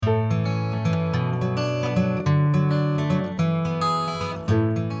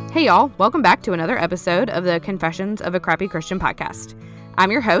Hey y'all, welcome back to another episode of the Confessions of a Crappy Christian podcast. I'm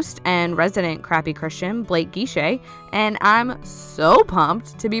your host and resident crappy Christian, Blake Guichet, and I'm so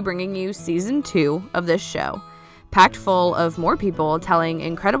pumped to be bringing you season 2 of this show, packed full of more people telling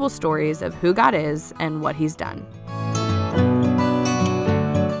incredible stories of who God is and what he's done.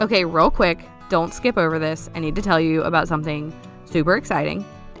 Okay, real quick, don't skip over this. I need to tell you about something super exciting.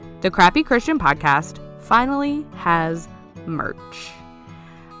 The Crappy Christian podcast finally has merch.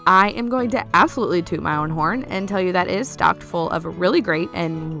 I am going to absolutely toot my own horn and tell you that it is stocked full of really great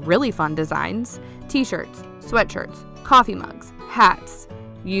and really fun designs, t-shirts, sweatshirts, coffee mugs, hats.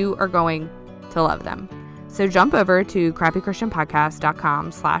 You are going to love them. So jump over to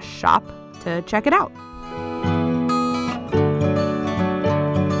crappychristianpodcast.com/shop to check it out.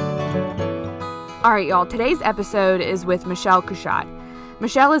 All right, y'all, today's episode is with Michelle Cushatt.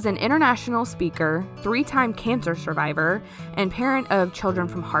 Michelle is an international speaker, 3-time cancer survivor, and parent of children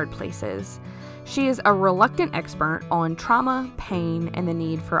from hard places. She is a reluctant expert on trauma, pain, and the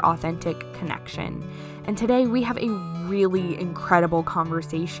need for authentic connection. And today we have a really incredible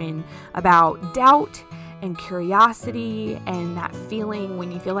conversation about doubt and curiosity and that feeling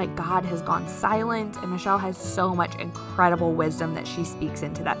when you feel like God has gone silent. And Michelle has so much incredible wisdom that she speaks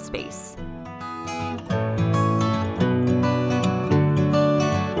into that space.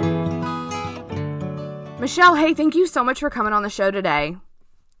 Michelle, hey, thank you so much for coming on the show today.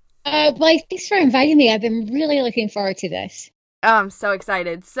 Blake, thanks for inviting me. I've been really looking forward to this. I'm so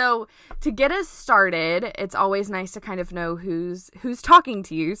excited. So to get us started, it's always nice to kind of know who's talking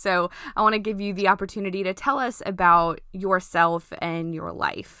to you. So I want to give you the opportunity to tell us about yourself and your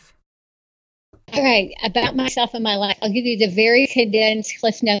life. All right, about myself and my life, I'll give you the very condensed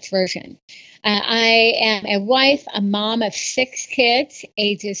Cliff Notes version. I am a wife, a mom of 6 kids,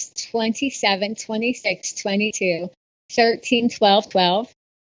 ages 27, 26, 22, 13, 12.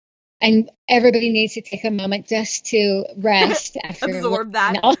 And everybody needs to take a moment just to rest after absorb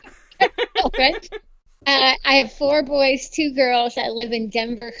that. Okay. I have 4 boys, 2 girls. I live in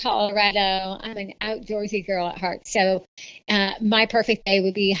Denver, Colorado. I'm an outdoorsy girl at heart. So my perfect day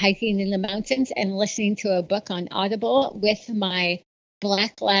would be hiking in the mountains and listening to a book on Audible with my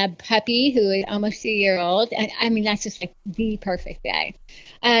black lab puppy, who is almost a year old. And I mean, that's just like the perfect day.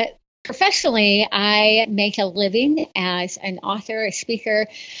 Professionally, I make a living as an author, a speaker,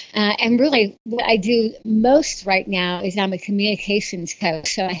 and really what I do most right now is I'm a communications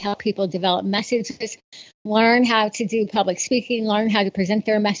coach. So I help people develop messages, learn how to do public speaking, learn how to present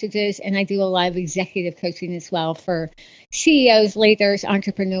their messages, and I do a lot of executive coaching as well for CEOs, leaders,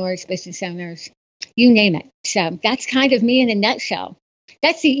 entrepreneurs, business owners, you name it. So that's kind of me in a nutshell.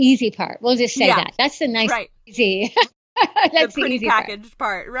 That's the easy part. We'll just say that. That's the nice, easy. That's the pretty packaged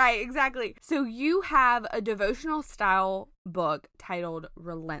part. Right, exactly. So you have a devotional style book titled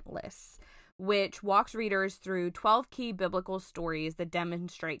Relentless, which walks readers through 12 key biblical stories that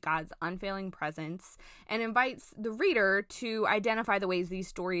demonstrate God's unfailing presence and invites the reader to identify the ways these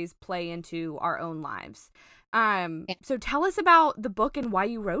stories play into our own lives. So tell us about the book and why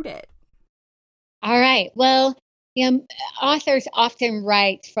you wrote it. All right. Well, authors often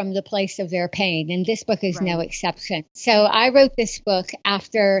write from the place of their pain, and this book is no exception. So I wrote this book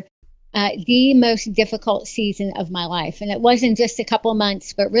after the most difficult season of my life. And it wasn't just a couple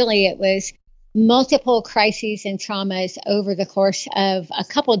months, but really it was multiple crises and traumas over the course of a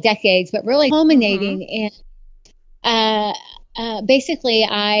couple decades, but really culminating in basically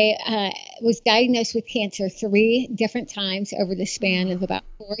I was diagnosed with cancer 3 different times over the span of about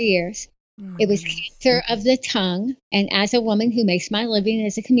 4 years. It was cancer of the tongue, and as a woman who makes my living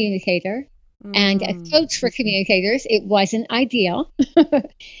as a communicator and a coach for communicators, it wasn't ideal.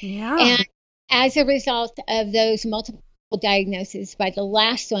 And as a result of those multiple diagnoses, by the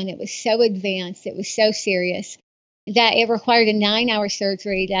last one, it was so advanced, it was so serious, that it required a 9-hour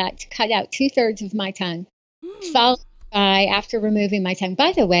surgery that cut out 2/3 of my tongue, followed by, after removing my tongue.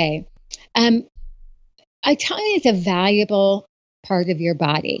 By the way, a tongue is a valuable part of your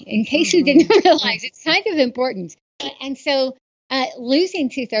body. In case you didn't realize, it's kind of important. And so losing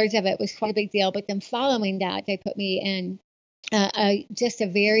 2/3 of it was quite a big deal. But then following that, they put me in just a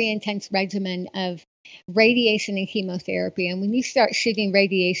very intense regimen of radiation and chemotherapy. And when you start shooting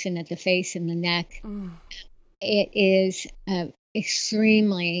radiation at the face and the neck, it is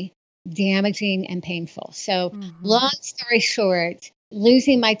extremely damaging and painful. So long story short,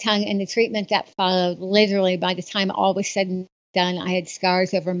 losing my tongue and the treatment that followed, literally by the time all was said and done, I had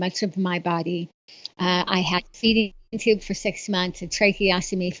scars over much of my body. I had a feeding tube for 6 months, a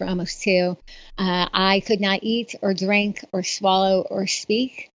tracheostomy for almost 2. I could not eat or drink or swallow or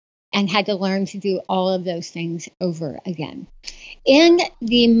speak. and had to learn to do all of those things over again. In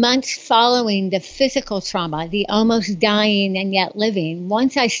the months following the physical trauma, the almost dying and yet living,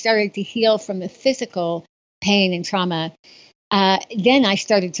 once I started to heal from the physical pain and trauma, then I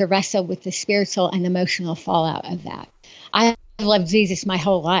started to wrestle with the spiritual and emotional fallout of that. I've loved Jesus my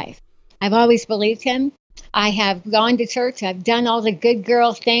whole life. I've always believed him. I have gone to church. I've done all the good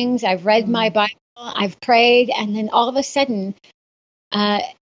girl things. I've read my Bible. I've prayed. And then all of a sudden,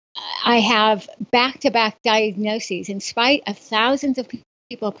 I have back-to-back diagnoses in spite of thousands of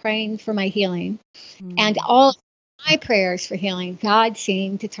people praying for my healing and all of my prayers for healing. God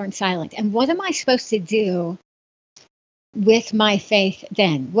seemed to turn silent. And what am I supposed to do with my faith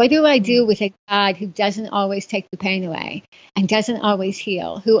then? What do I do with a God who doesn't always take the pain away and doesn't always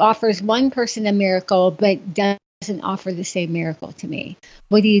heal, who offers one person a miracle but doesn't offer the same miracle to me?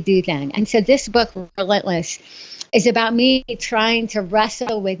 What do you do then? And so this book, Relentless, is about me trying to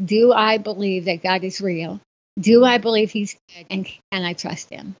wrestle with, do I believe that God is real? Do I believe he's good? And can I trust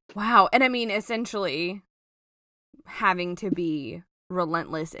him? Wow. And I mean, essentially having to be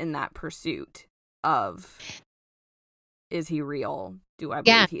relentless in that pursuit of, is he real? Do I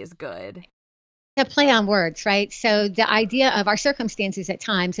believe he is good? A play on words, right? So the idea of our circumstances at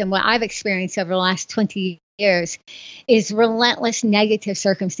times, and what I've experienced over the last 20 years, is relentless negative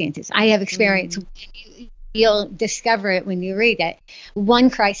circumstances. I have experienced, you'll discover it when you read it, one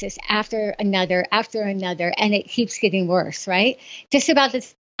crisis after another, and it keeps getting worse, right? Just about the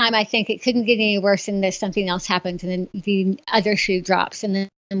time I think it couldn't get any worse, and then something else happens, and then the other shoe drops, and then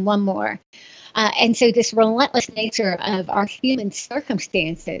one more. And so this relentless nature of our human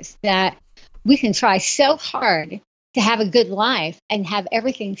circumstances, that we can try so hard to have a good life and have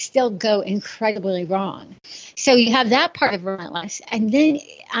everything still go incredibly wrong. So you have that part of relentless. And then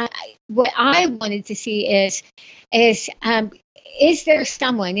what I wanted to see is there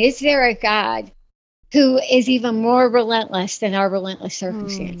someone, is there a God who is even more relentless than our relentless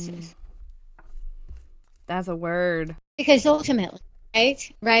circumstances? That's a word. Because ultimately,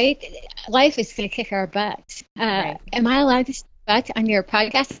 right? Life is going to kick our butts. Right. Am I allowed to say butt on your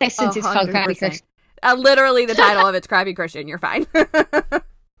podcast? Since it's called Crappy Christian. Literally the title of it's Crappy Christian. You're fine.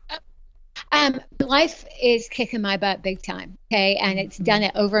 Life is kicking my butt big time, okay? And it's done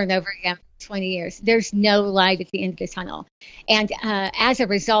it over and over again for 20 years. There's no light at the end of the tunnel. And as a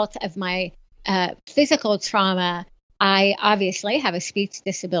result of my physical trauma, I obviously have a speech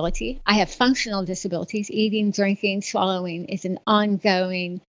disability. I have functional disabilities. Eating, drinking, swallowing is an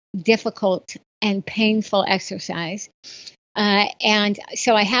ongoing, difficult, and painful exercise. And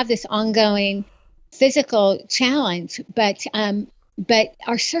so I have this ongoing physical challenge, but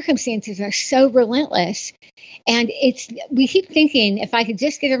our circumstances are so relentless. And we keep thinking, if I could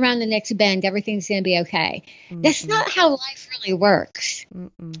just get around the next bend, everything's going to be okay. That's not how life really works.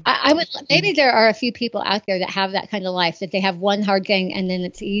 I would, maybe there are a few people out there that have that kind of life, that they have one hard thing and then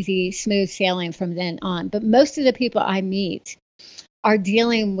it's easy, smooth sailing from then on. But most of the people I meet are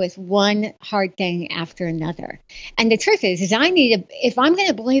dealing with one hard thing after another. And the truth is if I'm going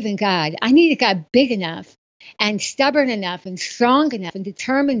to believe in God, I need a God big enough and stubborn enough and strong enough and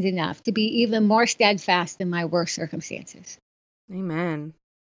determined enough to be even more steadfast than my worst circumstances. Amen.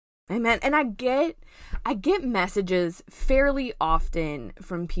 And I get messages fairly often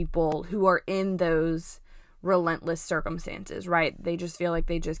from people who are in those relentless circumstances, right? They just feel like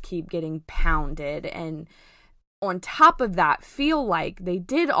they just keep getting pounded, and on top of that, feel like they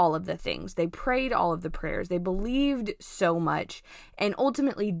did all of the things. They prayed all of the prayers. They believed so much and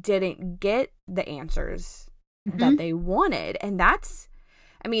ultimately didn't get the answers that they wanted. And that's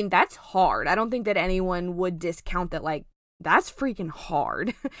hard. I don't think that anyone would discount that, like, that's freaking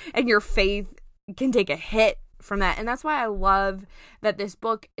hard. And your faith can take a hit from that. And that's why I love that this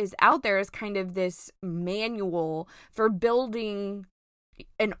book is out there as kind of this manual for building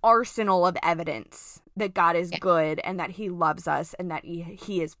an arsenal of evidence that God is good and that he loves us and that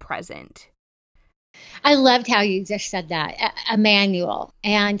he is present. I loved how you just said that, a manual.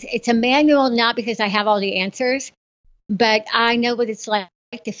 And it's a manual not because I have all the answers, but I know what it's like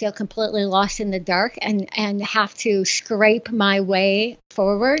to feel completely lost in the dark and have to scrape my way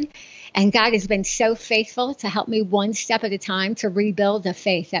forward. And God has been so faithful to help me one step at a time to rebuild the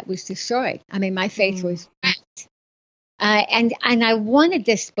faith that was destroyed. I mean, my faith was wrecked. And I wanted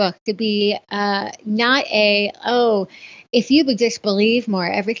this book to be not if you would just believe more,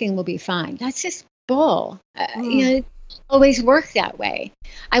 everything will be fine. That's just bull. It always worked that way.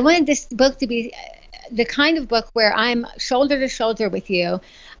 I wanted this book to be the kind of book where I'm shoulder to shoulder with you.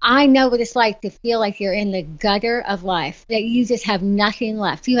 I know what it's like to feel like you're in the gutter of life, that you just have nothing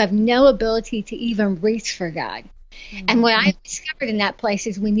left. You have no ability to even reach for God. And what I discovered in that place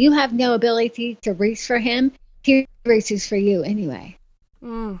is when you have no ability to reach for him, he reaches for you anyway.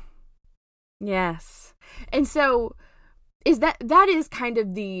 Yes. And so is that is kind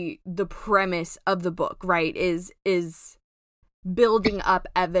of the premise of the book, right? Is building up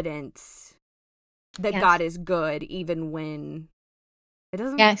evidence that Yes. God is good even when it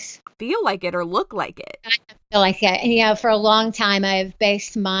doesn't feel like it or look like it. I feel like it. And, for a long time, I've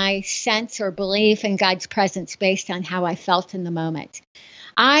based my sense or belief in God's presence based on how I felt in the moment.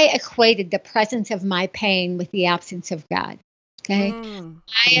 I equated the presence of my pain with the absence of God. Okay.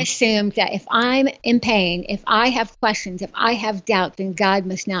 I assumed that if I'm in pain, if I have questions, if I have doubt, then God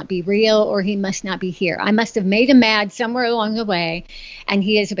must not be real or he must not be here. I must have made him mad somewhere along the way and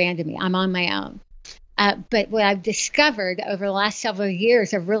he has abandoned me. I'm on my own. But what I've discovered over the last several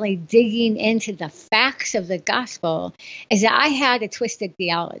years of really digging into the facts of the gospel is that I had a twisted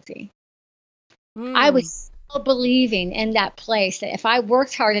theology. I was still believing in that place that if I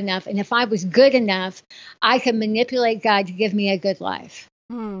worked hard enough and if I was good enough, I could manipulate God to give me a good life.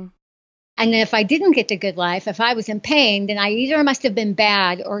 And then if I didn't get the good life, if I was in pain, then I either must have been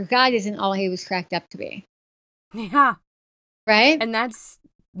bad or God isn't all he was cracked up to be. Yeah. Right? And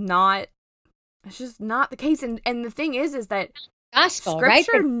it's just not the case. And the thing is that gospel,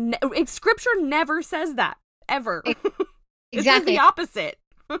 scripture, right? Scripture never says that, ever. Exactly. It says the opposite.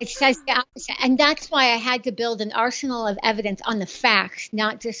 It says the opposite. And that's why I had to build an arsenal of evidence on the facts,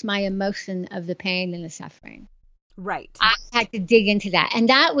 not just my emotion of the pain and the suffering. Right. I had to dig into that. And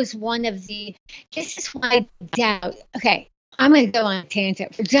that was this is why doubt. Okay, I'm going to go on a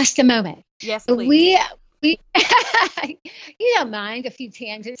tangent for just a moment. Yes, please. We you don't mind a few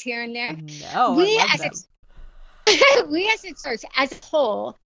tangents here and there? No, we I love them. We as a church, as a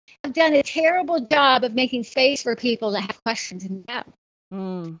whole, have done a terrible job of making space for people that have questions and doubt.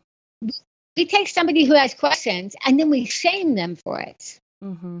 We take somebody who has questions and then we shame them for it.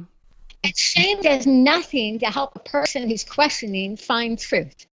 And shame does nothing to help a person who's questioning find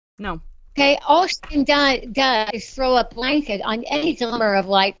truth. No. Okay, all shame does is throw a blanket on any glimmer of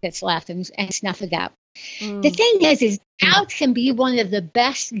light that's left and snuff it out. The thing is doubt can be one of the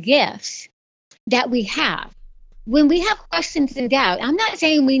best gifts that we have. When we have questions and doubt, I'm not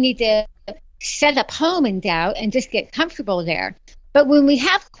saying we need to set up home in doubt and just get comfortable there. But when we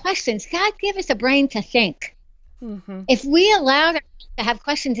have questions, God give us a brain to think. If we allowed ourselves to have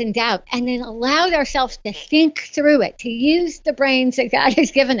questions and doubt and then allowed ourselves to think through it, to use the brains that God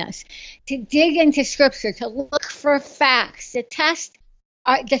has given us, to dig into scripture, to look for facts, to test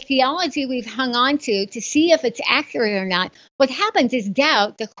the theology we've hung on to see if it's accurate or not, what happens is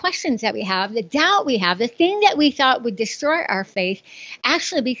doubt, the questions that we have, the doubt we have, the thing that we thought would destroy our faith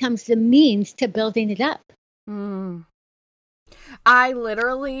actually becomes the means to building it up. I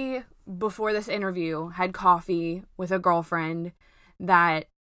literally, before this interview, had coffee with a girlfriend that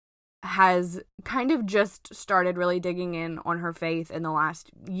has kind of just started really digging in on her faith in the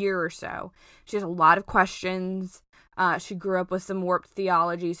last year or so. She has a lot of questions. She grew up with some warped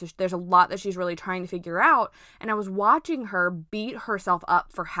theology, so there's a lot that she's really trying to figure out. And I was watching her beat herself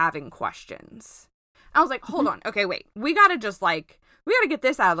up for having questions. I was like, hold on. Okay, wait. We gotta get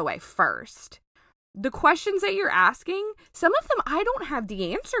this out of the way first. The questions that you're asking, some of them I don't have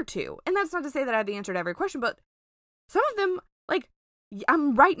the answer to. And that's not to say that I have the answer to every question, but some of them, like,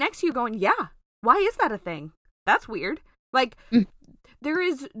 I'm right next to you going, yeah, why is that a thing? That's weird. Like,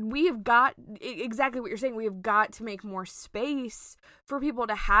 we have got, exactly what you're saying, we have got to make more space for people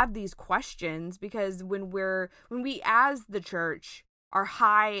to have these questions, because when we as the church are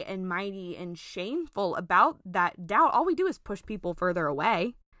high and mighty and shameful about that doubt, all we do is push people further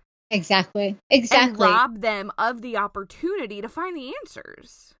away. Exactly. And rob them of the opportunity to find the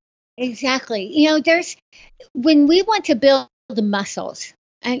answers. Exactly. When we want to build muscles,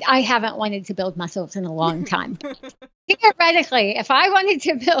 and I haven't wanted to build muscles in a long time. Theoretically, if I wanted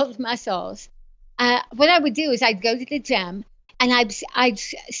to build muscles, what I would do is I'd go to the gym and I'd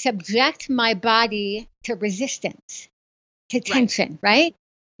subject my body to resistance, to tension, right?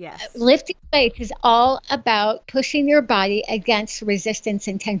 Yes. Lifting weights is all about pushing your body against resistance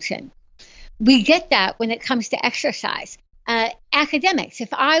and tension. We get that when it comes to exercise. Academics,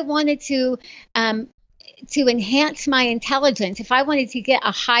 if I wanted to enhance my intelligence, if I wanted to get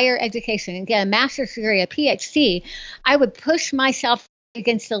a higher education and get a master's degree, a PhD, I would push myself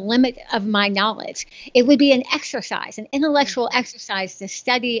against the limit of my knowledge. It would be an exercise, an intellectual exercise to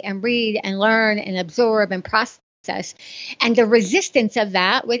study and read and learn and absorb and process. And the resistance of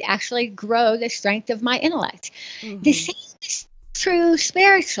that would actually grow the strength of my intellect. The same is true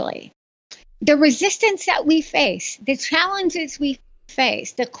spiritually. The resistance that we face, the challenges we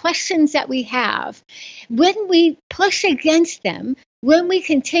face, the questions that we have, when we push against them, when we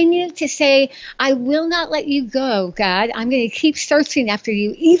continue to say, I will not let you go, God, I'm going to keep searching after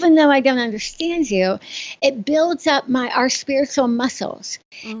you, even though I don't understand you, it builds up our spiritual muscles.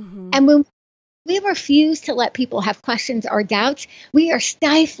 And when we refuse to let people have questions or doubts, we are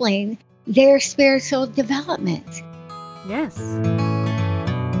stifling their spiritual development. Yes.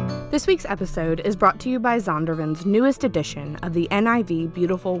 This week's episode is brought to you by Zondervan's newest edition of the NIV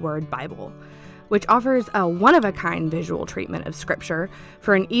Beautiful Word Bible, which offers a one-of-a-kind visual treatment of Scripture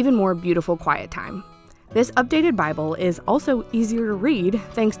for an even more beautiful quiet time. This updated Bible is also easier to read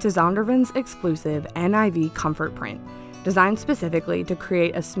thanks to Zondervan's exclusive NIV Comfort Print, designed specifically to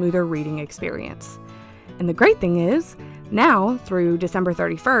create a smoother reading experience. And the great thing is, now through December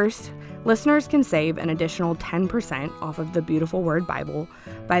 31st, listeners can save an additional 10% off of the Beautiful Word Bible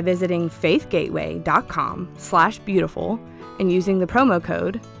by visiting faithgateway.com/beautiful and using the promo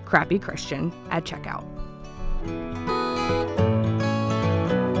code CrappyChristian at checkout.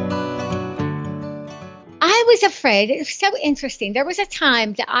 I was afraid. It was so interesting. There was a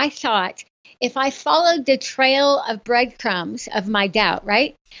time that I thought if I followed the trail of breadcrumbs of my doubt,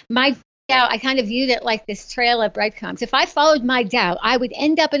 right? My doubt, I kind of viewed it like this trail of breadcrumbs. If I followed my doubt, I would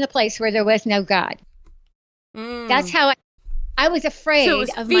end up in a place where there was no God. That's how I was afraid. So it was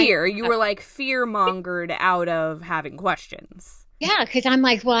of fear. You were like fear-mongered out of having questions. Yeah, because I'm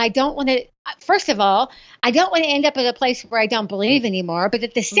like, well, I don't want to, first of all, I don't want to end up in a place where I don't believe anymore. But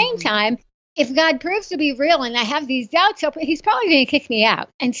at the same time, if God proves to be real and I have these doubts, he's probably going to kick me out.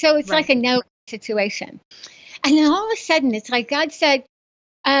 And so it's like a no situation. And then all of a sudden, it's like God said,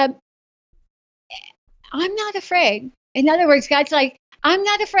 I'm not afraid. In other words, God's like, I'm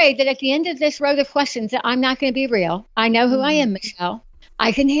not afraid that at the end of this road of questions that I'm not going to be real. I know who I am, Michelle.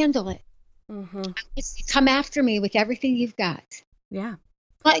 I can handle it. Come after me with everything you've got. Yeah.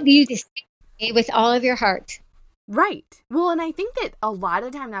 But you just me with all of your heart. Right. Well, and I think that a lot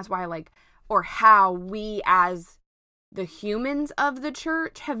of the time that's why or how we as the humans of the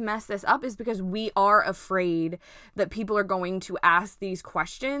church have messed this up is because we are afraid that people are going to ask these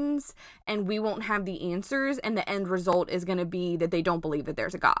questions and we won't have the answers, and the end result is going to be that they don't believe that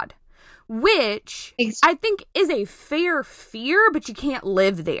there's a God, which I think is a fair fear, but you can't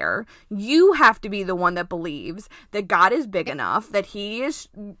live there. You have to be the one that believes that God is big enough, that he is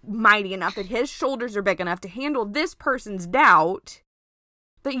mighty enough, that his shoulders are big enough to handle this person's doubt,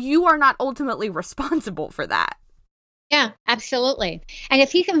 that you are not ultimately responsible for that. Yeah, absolutely. And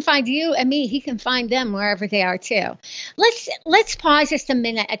if he can find you and me, he can find them wherever they are too. Let's pause just a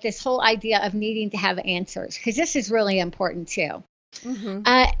minute at this whole idea of needing to have answers, because this is really important too.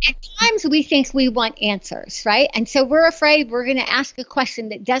 At times we think we want answers, right? And so we're afraid we're going to ask a question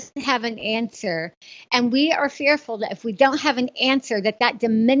that doesn't have an answer. And we are fearful that if we don't have an answer, that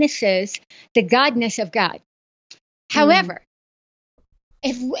diminishes the godness of God. However,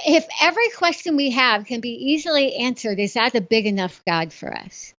 if every question we have can be easily answered, is that a big enough God for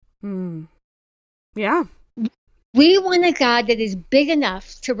us? Yeah. We want a God that is big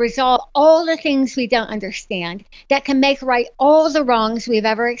enough to resolve all the things we don't understand, that can make right all the wrongs we've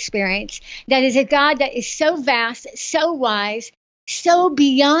ever experienced, that is a God that is so vast, so wise, so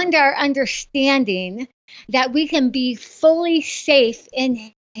beyond our understanding that we can be fully safe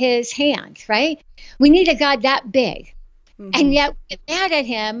in his hands, right? We need a God that big. And yet we get mad at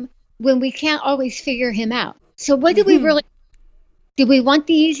him when we can't always figure him out. So what do we really, do we want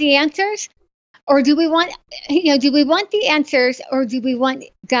the easy answers? Or do we want, do we want the answers, or do we want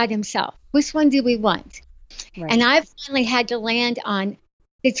God himself? Which one do we want? Right. And I've finally had to land on,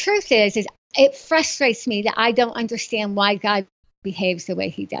 the truth is it frustrates me that I don't understand why God behaves the way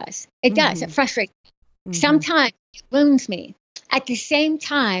he does. It does. It frustrates me. Sometimes it wounds me. At the same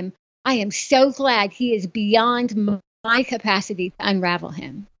time, I am so glad he is beyond my capacity to unravel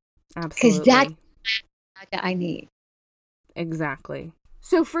him. Absolutely. Because that's what I need. Exactly.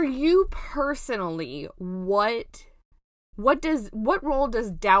 So for you personally, what role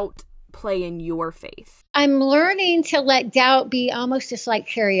does doubt play in your faith? I'm learning to let doubt be almost just like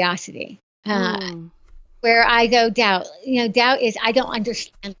curiosity. Where I go, doubt. Doubt is, I don't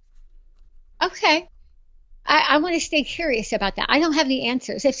understand. Okay. I want to stay curious about that. I don't have the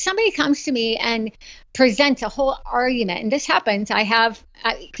answers. If somebody comes to me and presents a whole argument, and this happens, I have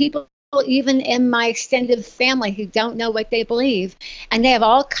people even in my extended family who don't know what they believe, and they have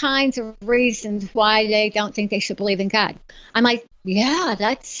all kinds of reasons why they don't think they should believe in God. I'm like, yeah,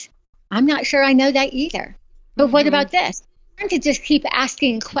 I'm not sure I know that either. But what about this? I'm to just keep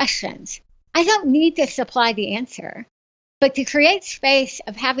asking questions. I don't need to supply the answer. but to create space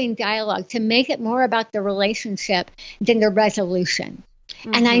of having dialogue, to make it more about the relationship than the resolution.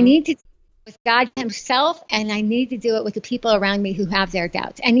 And I need to do it with God himself, and I need to do it with the people around me who have their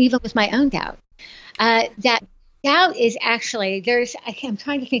doubts, and even with my own doubt. That doubt is actually, I'm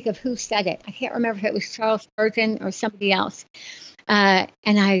trying to think of who said it. I can't remember if it was Charles Spurgeon or somebody else. And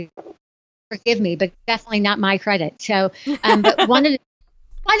forgive me, but definitely not my credit. So, but one of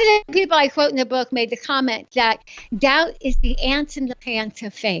the people I quote in the book made the comment that doubt is the ants in the pants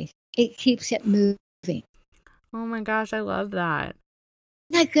of faith. It keeps it moving. Oh my gosh, I love that.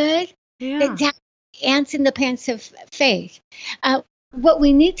 Isn't that good? Yeah. That doubt is the ants in the pants of faith. What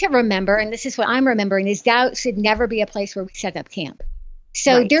we need to remember, and this is what I'm remembering, is doubt should never be a place where we set up camp.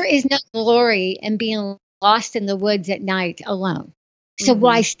 So there is no glory in being lost in the woods at night alone. So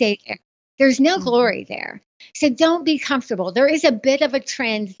why stay there? There's no glory there. So don't be comfortable. There is a bit of a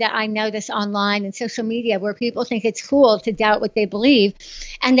trend that I notice online and social media where people think it's cool to doubt what they believe,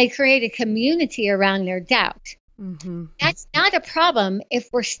 and they create a community around their doubt. That's not a problem if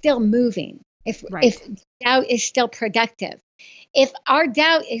we're still moving, if doubt is still productive. If our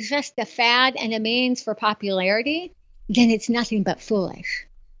doubt is just a fad and a means for popularity, then it's nothing but foolish.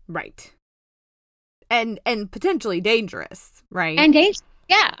 Right. And potentially dangerous, right? And dangerous.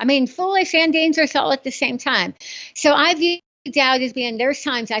 Yeah. I mean, foolish and dangerous all at the same time. So I view doubt as being, there's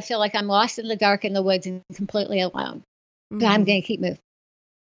times I feel like I'm lost in the dark in the woods and completely alone. But I'm going to keep moving.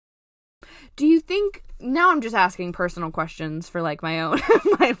 Do you think, now I'm just asking personal questions for like my own,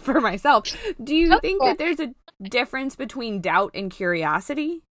 for myself. Do you think that there's a difference between doubt and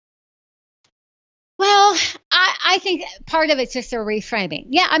curiosity? Well, I think part of it's just a reframing.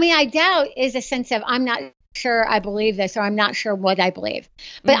 Yeah, I mean, I doubt is a sense of I'm not sure I believe this, or I'm not sure what I believe.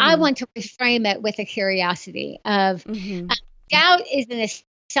 But I want to reframe it with a curiosity of doubt is an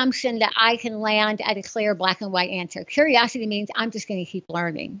assumption that I can land at a clear black and white answer. Curiosity means I'm just going to keep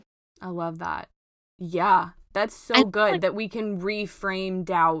learning. I love that. Yeah, that's so good that we can reframe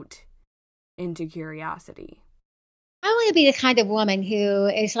doubt into curiosity. I want to be the kind of woman who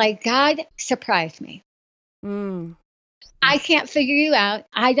is like, God surprised me. I can't figure you out.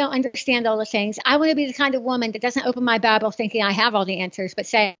 I don't understand all the things. I want to be the kind of woman that doesn't open my Bible thinking I have all the answers, but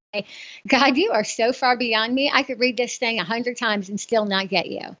say, God, you are so far beyond me. I could read this thing 100 times and still not get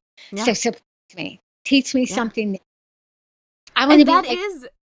you. Yeah. So surprise me. Teach me something new. I want to be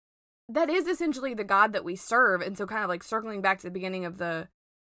that is essentially the God that we serve. And so kind of like circling back to the beginning of the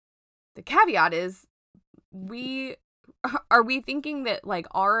caveat is, are we thinking that like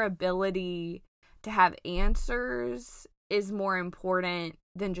our ability to have answers is more important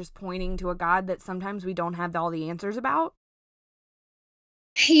than just pointing to a God that sometimes we don't have all the answers about?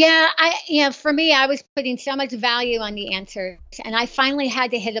 Yeah, for me, I was putting so much value on the answers, and I finally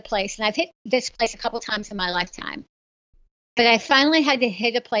had to hit a place, and I've hit this place a couple times in my lifetime. But I finally had to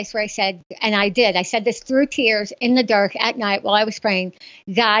hit a place where I said, and I did, I said this through tears in the dark at night while I was praying,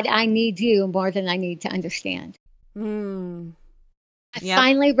 God, I need you more than I need to understand. I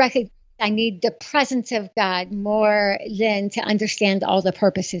finally recognized I need the presence of God more than to understand all the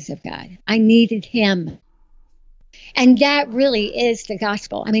purposes of God. I needed him. And that really is the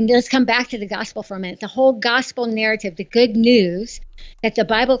gospel. I mean, let's come back to the gospel for a minute. The whole gospel narrative, the good news that the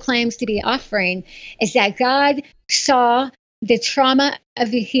Bible claims to be offering, is that God saw the trauma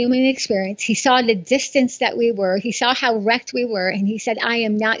of the human experience. He saw the distance that we were. He saw how wrecked we were. And he said, I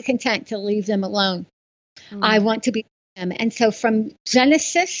am not content to leave them alone. I want to be with them. And so from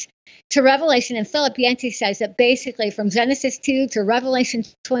Genesis to Revelation, and Philip Yancey says that basically from Genesis 2 to Revelation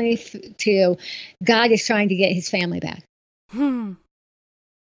 22, God is trying to get his family back. Isn't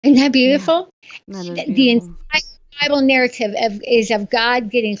that beautiful? Yeah, that is beautiful. The entire Bible narrative is of God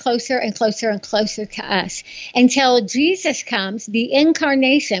getting closer and closer and closer to us until Jesus comes, the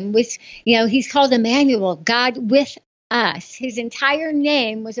incarnation, which, he's called Emmanuel, God with us. His entire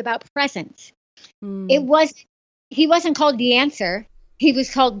name was about presence. He wasn't called the answer. He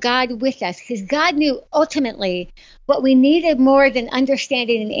was called God with us, because God knew ultimately what we needed more than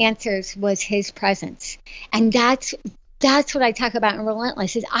understanding and answers was his presence. And that's what I talk about in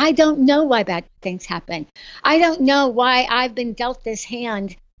Relentless, is I don't know why bad things happen. I don't know why I've been dealt this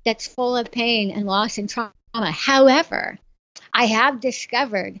hand that's full of pain and loss and trauma. However, I have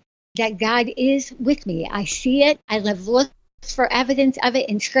discovered that God is with me. I see it. I have looked for evidence of it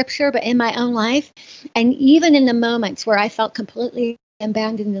in scripture, but in my own life. And even in the moments where I felt completely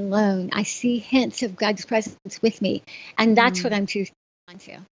abandoned and alone, I see hints of God's presence with me. And that's what I'm choosing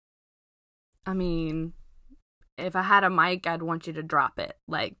to. I mean, if I had a mic, I'd want you to drop it.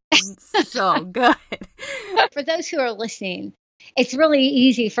 Like, so good. For those who are listening, it's really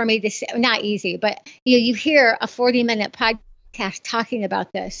easy for me to say, not easy, but you hear a 40-minute podcast talking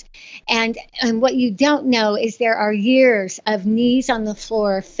about this. And what you don't know is there are years of knees on the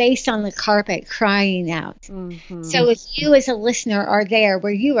floor, face on the carpet, crying out. Mm-hmm. So if you as a listener are there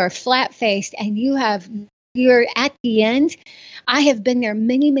where you are flat-faced and you're at the end, I have been there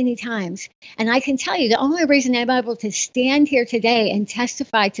many, many times. And I can tell you the only reason I'm able to stand here today and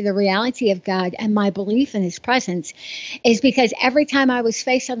testify to the reality of God and my belief in his presence is because every time I was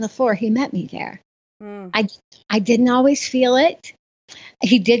face on the floor, he met me there. I didn't always feel it.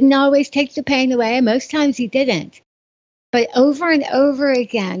 He didn't always take the pain away. Most times he didn't. But over and over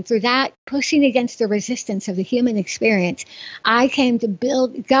again, through that pushing against the resistance of the human experience, I came to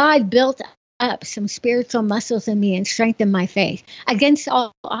God built up some spiritual muscles in me and strengthened my faith against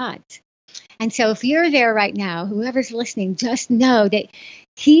all odds. And so if you're there right now, whoever's listening, just know that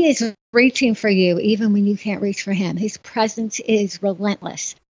he is reaching for you even when you can't reach for him. His presence is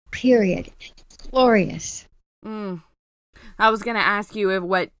relentless, period. Glorious. I was going to ask you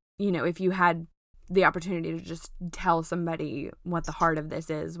if you had the opportunity to just tell somebody what the heart of this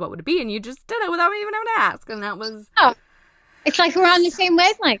is, what would it be? And you just did it without me even having to ask. And that was... It's like we're on the same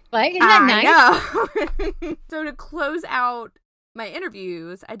wavelength, right? Isn't that nice? Know. So to close out my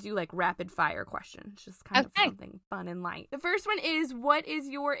interviews, I do like rapid fire questions, just kind of something fun and light. The first one is, what is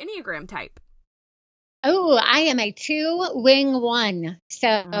your Enneagram type? Oh, I am a 2-wing 1. So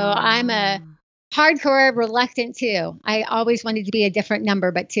I'm a hardcore reluctant 2. I always wanted to be a different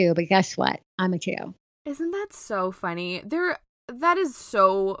number, but 2. But guess what? I'm a 2. Isn't that so funny? That is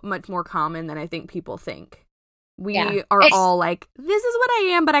so much more common than I think people think. We are all like, this is what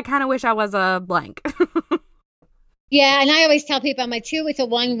I am, but I kind of wish I was a blank. Yeah, and I always tell people I'm a 2 with a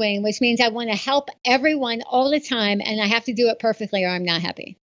 1 wing, which means I want to help everyone all the time, and I have to do it perfectly or I'm not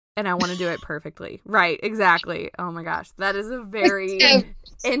happy. And I want to do it perfectly. Right, exactly. Oh my gosh, that is a very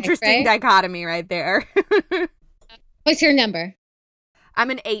interesting dichotomy right there. What's your number? I'm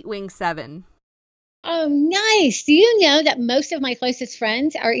an 8-wing 7. Oh, nice. Do you know that most of my closest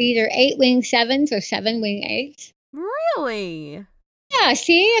friends are either 8-wing 7s or 7-wing 8s? Really? Yeah,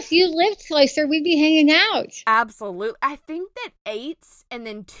 see, if you lived closer, we'd be hanging out. Absolutely. I think that 8s and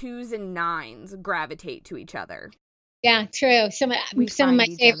then 2s and 9s gravitate to each other. Yeah, true. Some of my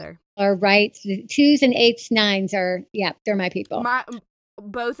favorites are right. The 2s and 8s, 9s are, they're my people.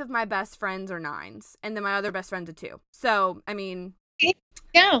 Both of my best friends are 9s, and then my other best friend's a 2. So, I mean...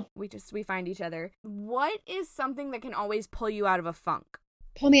 Yeah. We find each other. What is something that can always pull you out of a funk?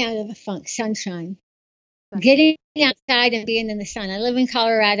 Pull me out of a funk. Sunshine. Getting outside and being in the sun. I live in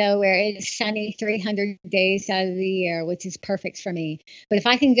Colorado where it is sunny 300 days out of the year, which is perfect for me. But if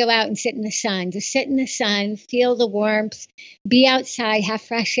I can go out and sit in the sun, just sit in the sun, feel the warmth, be outside, have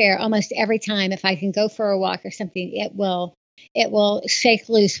fresh air almost every time. If I can go for a walk or something, it will shake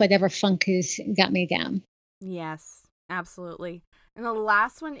loose whatever funk has got me down. Yes, absolutely. And the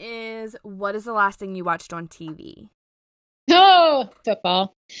last one is, what is the last thing you watched on TV? Oh,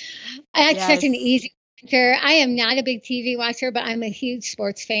 football. That's such an easy answer. I am not a big TV watcher, but I'm a huge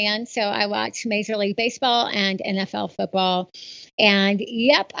sports fan. So I watch Major League Baseball and NFL football. And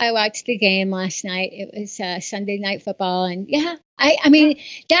I watched the game last night. It was Sunday Night Football. And I mean,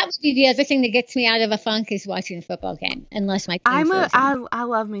 that would be the other thing that gets me out of a funk is watching a football game, unless my team's losing. I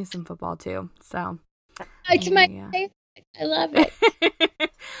love me some football too. So it's my favorite. I love it.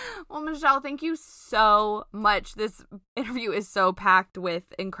 Well, Michelle, thank you so much. This interview is so packed with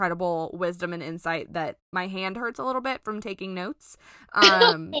incredible wisdom and insight that my hand hurts a little bit from taking notes.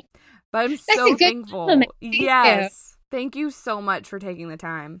 But I'm so thankful. Yes. Thank you so much for taking the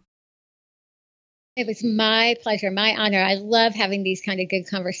time. It was my pleasure, my honor. I love having these kind of good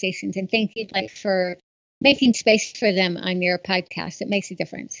conversations. And thank you, for making space for them on your podcast. It makes a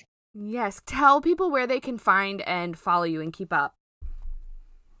difference. Yes. Tell people where they can find and follow you and keep up.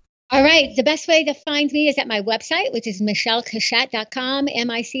 All right. The best way to find me is at my website, which is MichelleCushatt.com,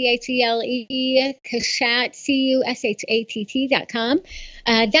 Michele, Cushatt, Cushatt.com.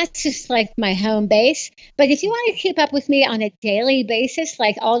 That's just like my home base. But if you want to keep up with me on a daily basis,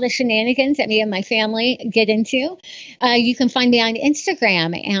 like all the shenanigans that me and my family get into, you can find me on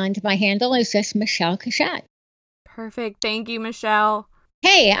Instagram. And my handle is just Michelle Cushatt. Perfect. Thank you, Michelle.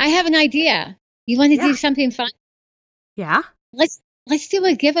 Hey, I have an idea. You want to do something fun? Yeah. Let's do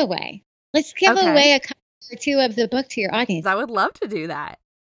a giveaway. Let's give away a copy or two of the book to your audience. I would love to do that.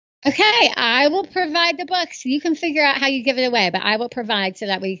 Okay, I will provide the books. You can figure out how you give it away, but I will provide so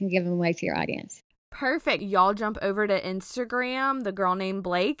that way you can give them away to your audience. Perfect. Y'all jump over to Instagram, The Girl Named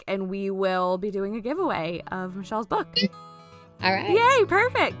Blake, and we will be doing a giveaway of Michelle's book. All right. Yay,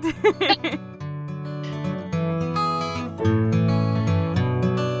 perfect.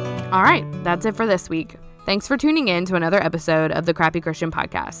 All right, that's it for this week. Thanks for tuning in to another episode of the Crappy Christian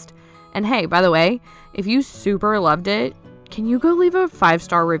Podcast. And hey, by the way, if you super loved it, can you go leave a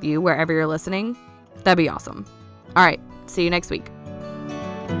 5-star review wherever you're listening? That'd be awesome. All right, see you next week.